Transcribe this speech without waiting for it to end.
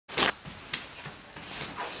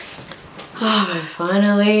Oh, we're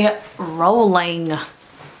finally rolling.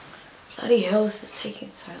 Bloody hell, this is taking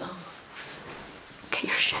so long. Get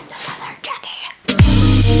your shit together, Jackie.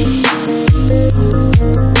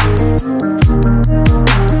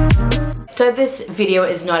 So this video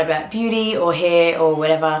is not about beauty or hair or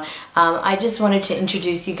whatever. I just wanted to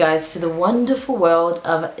introduce you guys to the wonderful world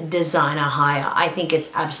of designer hire. I think it's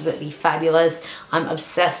absolutely fabulous. I'm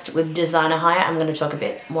obsessed with designer hire. I'm going to talk a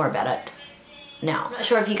bit more about it now. I'm not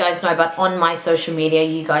sure if you guys know, but on my social media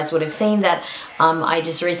you guys would have seen that I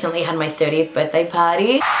just recently had my 30th birthday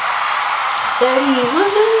party. 30,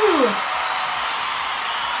 woohoo!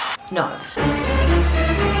 No.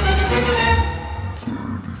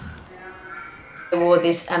 I wore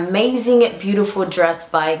this amazing, beautiful dress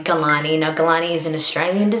by Galanni. Now, Galanni is an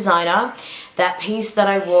Australian designer. That piece that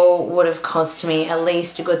I wore would have cost me at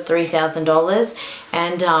least a good $3,000.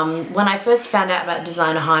 And when I first found out about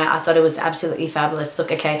designer hire, I thought it was absolutely fabulous.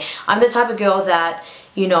 Look, okay, I'm the type of girl that,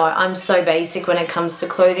 you know, I'm so basic when it comes to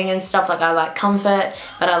clothing and stuff. Like, I like comfort,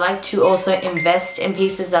 but I like to also invest in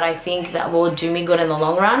pieces that I think that will do me good in the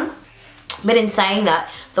long run. But in saying that,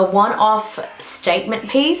 the one-off statement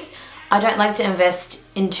piece, I don't like to invest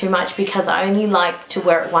in too much because I only like to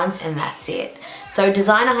wear it once and that's it. So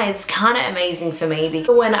designer hire is kind of amazing for me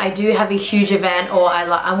because when I do have a huge event or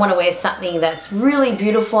I want to wear something that's really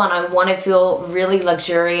beautiful and I want to feel really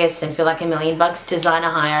luxurious and feel like $1 million, designer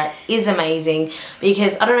hire is amazing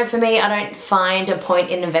because, I don't know, for me, I don't find a point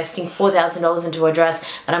in investing $4,000 into a dress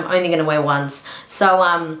that I'm only going to wear once.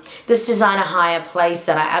 So this designer hire place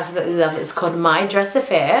that I absolutely love is called My Dress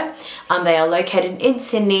Affair. They are located in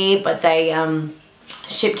Sydney, but they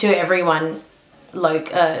ship to everyone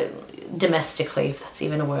domestically, if that's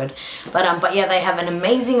even a word. But yeah, they have an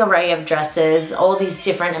amazing array of dresses, all these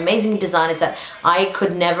different amazing designers that I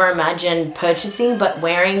could never imagine purchasing but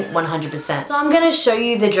wearing 100%. So I'm going to show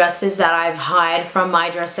you the dresses that I've hired from My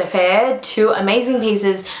Dress Affair. 2 amazing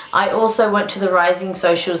pieces. I also went to the Rising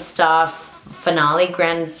Social Star finale,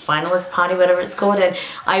 grand finalist party, whatever it's called, and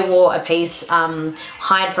I wore a piece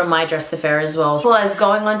hired from My Dress Affair as well. As well as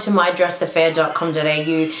going on to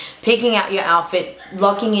mydressaffair.com.au, picking out your outfit,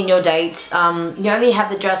 locking in your dates. You only have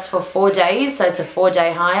the dress for 4 days, so it's a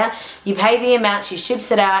 4-day hire. You pay the amount, she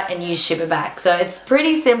ships it out, and you ship it back. So it's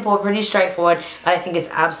pretty simple, pretty straightforward, but I think it's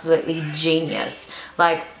absolutely genius.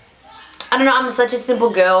 Like, I don't know, I'm such a simple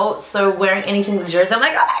girl, so wearing anything luxurious, I'm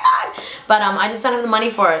like, oh my god! But I just don't have the money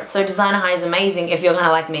for it, so designer hire is amazing if you're kind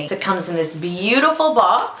of like me. So it comes in this beautiful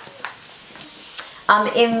box.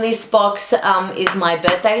 In this box is my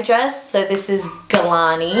birthday dress. So this is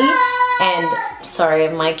Galanni, and sorry,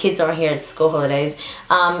 my kids are here at school holidays.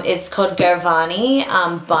 It's called Garvani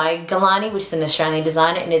by Galanni, which is an Australian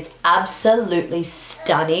designer, and it's absolutely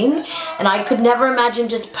stunning. And I could never imagine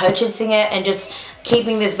just purchasing it and just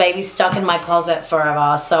keeping this baby stuck in my closet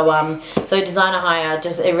forever. So so designer hire,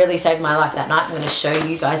 it really saved my life that night. I'm going to show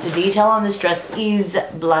you guys. The detail on this dress is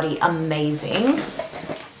bloody amazing.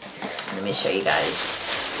 Let me show you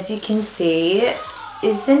guys. As you can see,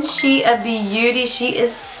 isn't she a beauty? She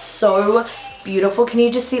is so beautiful. Can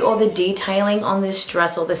you just see all the detailing on this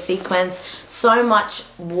dress, all the sequins? So much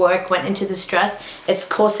work went into this dress. It's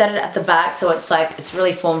corseted at the back, so it's like, it's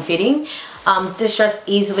really form-fitting. This dress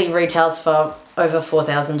easily retails for over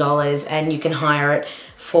 $4,000 and you can hire it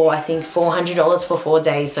for, I think, $400 for 4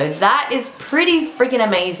 days. So that is pretty freaking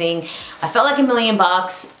amazing. I felt like $1 million.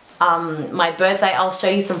 My birthday, I'll show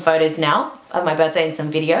you some photos now of my birthday and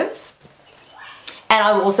some videos. And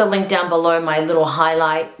I will also link down below my little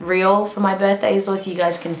highlight reel for my birthday as well, so you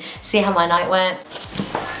guys can see how my night went.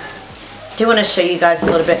 I do want to show you guys a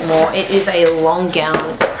little bit more. It is a long gown.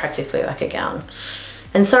 It's practically like a gown.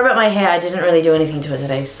 And sorry about my hair, I didn't really do anything to it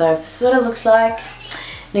today. So this is what it looks like.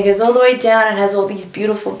 And it goes all the way down. It has all these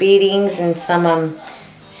beautiful beadings and some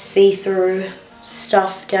see-through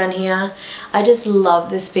stuff down here. I just love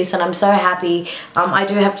this piece and I'm so happy. I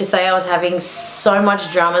do have to say I was having so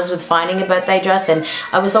much dramas with finding a birthday dress, and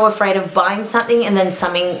I was so afraid of buying something and then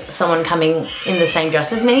someone coming in the same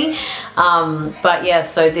dress as me. But yeah,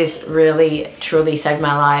 so this really truly saved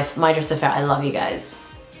my life. My Dress Affair, I love you guys.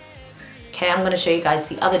 Okay, I'm going to show you guys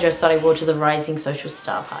the other dress that I wore to the Rising Social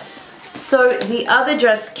Star party. So the other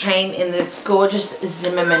dress came in this gorgeous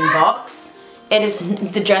Zimmermann box.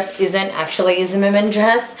 The dress isn't actually a Zimmermann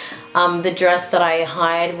dress. The dress that I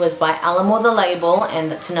hired was by Alamour, the label, and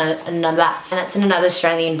that's in another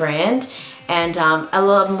Australian brand. And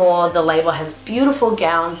Alamour, the label, has beautiful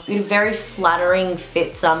gowns, very flattering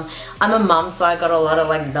fits. I'm a mum, so I got a lot of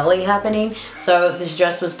like belly happening. So this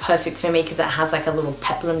dress was perfect for me because it has like a little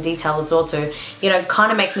peplum detail as well to, you know,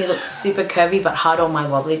 kind of make me look super curvy but hide all my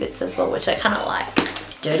wobbly bits as well, which I kind of like.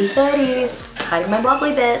 dirty 30s, hiding my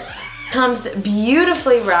bubbly bits. Comes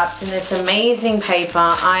beautifully wrapped in this amazing paper.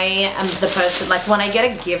 I am the person, like when I get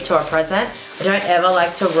a gift or a present, I don't ever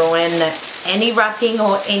like to ruin any wrapping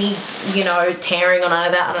or any, you know, tearing or none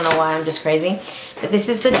of that. I don't know why, I'm just crazy. But this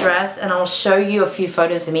is the dress, and I'll show you a few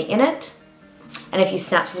photos of me in it. And a few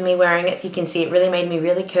snaps of me wearing it, so you can see it really made me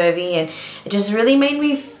really curvy, and it just really made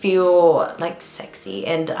me feel like sexy.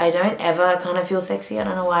 And I don't ever kind of feel sexy. I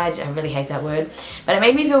don't know why, I really hate that word. But it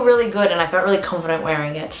made me feel really good, and I felt really confident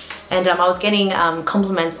wearing it. And I was getting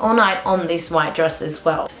compliments all night on this white dress as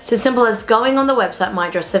well. So simple as going on the website, My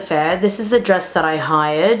Dress Affair. This is the dress that I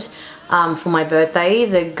hired for my birthday,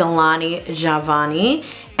 the Galanni Garvani.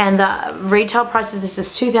 And the retail price of this is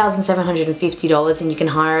 $2,750, and you can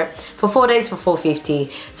hire it for 4 days for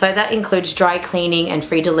 $450. So that includes dry cleaning and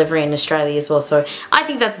free delivery in Australia as well. So I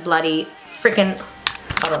think that's bloody freaking,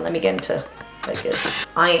 hold on, let me get into focus.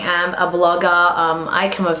 I am a blogger. I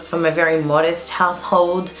come from a very modest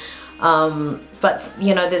household. But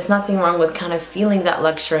you know, there's nothing wrong with kind of feeling that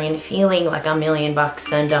luxury and feeling like $1 million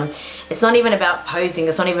bucks. And it's not even about posing,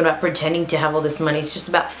 it's not even about pretending to have all this money, it's just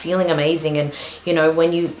about feeling amazing. And you know,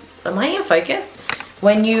 when you, am I in focus?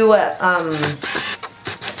 When you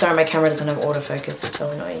sorry, my camera doesn't have autofocus, it's so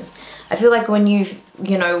annoying. I feel like when you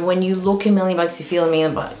know, when you look $1 million bucks, you feel $1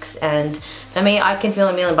 million bucks. And for me, I can feel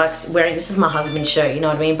 $1 million bucks wearing, this is my husband's shirt, you know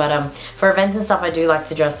what I mean? But for events and stuff, I do like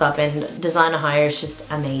to dress up, and designer hire is just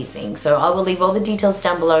amazing. So I will leave all the details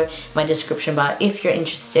down below in my description bar if you're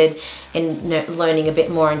interested in learning a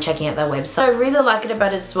bit more and checking out their website. What I really like it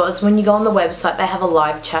about it as well is when you go on the website, they have a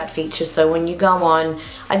live chat feature. So when you go on,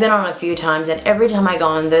 I've been on a few times, and every time I go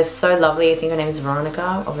on, they're so lovely. I think her name is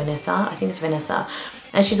Veronica or Vanessa. I think it's Vanessa.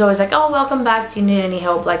 And she's always like, oh, welcome back, do you need any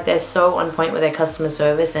help? Like, they're so on point with their customer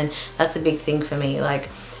service, and that's a big thing for me. Like,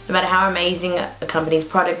 no matter how amazing a company's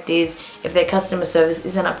product is, if their customer service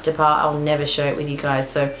isn't up to par, I'll never share it with you guys.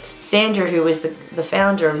 So Sandra, who is the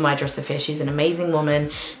founder of My Dress Affair, she's an amazing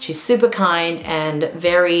woman. She's super kind and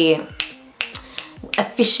very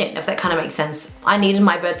efficient, if that kind of makes sense. I needed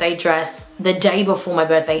my birthday dress the day before my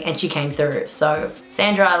birthday, and she came through. So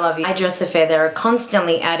Sandra, I love you. My Dress Affair, they're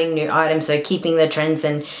constantly adding new items, so keeping the trends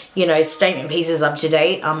and, you know, statement pieces up to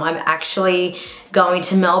date. I'm actually going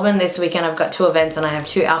to Melbourne this weekend. I've got 2 events, and I have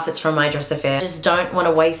 2 outfits from My Dress Affair. I just don't want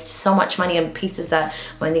to waste so much money on pieces that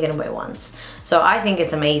I'm only going to wear once. So I think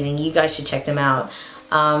it's amazing. You guys should check them out.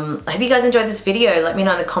 I hope you guys enjoyed this video. Let me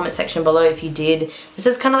know in the comment section below if you did. This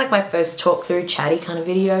is kind of like my first talk through chatty kind of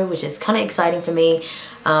video, which is kind of exciting for me.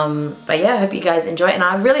 But yeah, I hope you guys enjoy it, and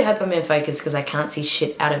I really hope I'm in focus because I can't see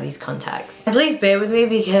shit out of these contacts. And please bear with me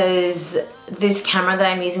because this camera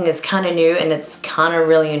that I'm using is kind of new, and it's kind of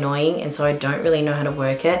really annoying, and so I don't really know how to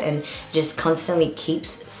work it, and it just constantly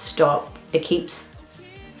keeps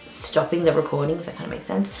stopping the recording, if that kind of makes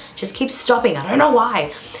sense. It just keeps stopping. I don't know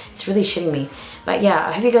why. It's really shitting me. But yeah,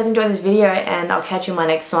 I hope you guys enjoyed this video, and I'll catch you in my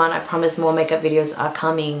next one. I promise more makeup videos are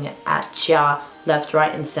coming at ya. Left,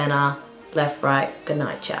 right, and center. Left, right, good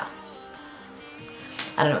night, ya.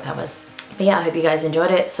 I don't know what that was. But yeah, I hope you guys enjoyed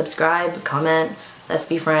it. Subscribe, comment. Let's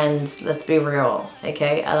be friends. Let's be real.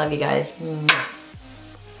 Okay? I love you guys. Mwah.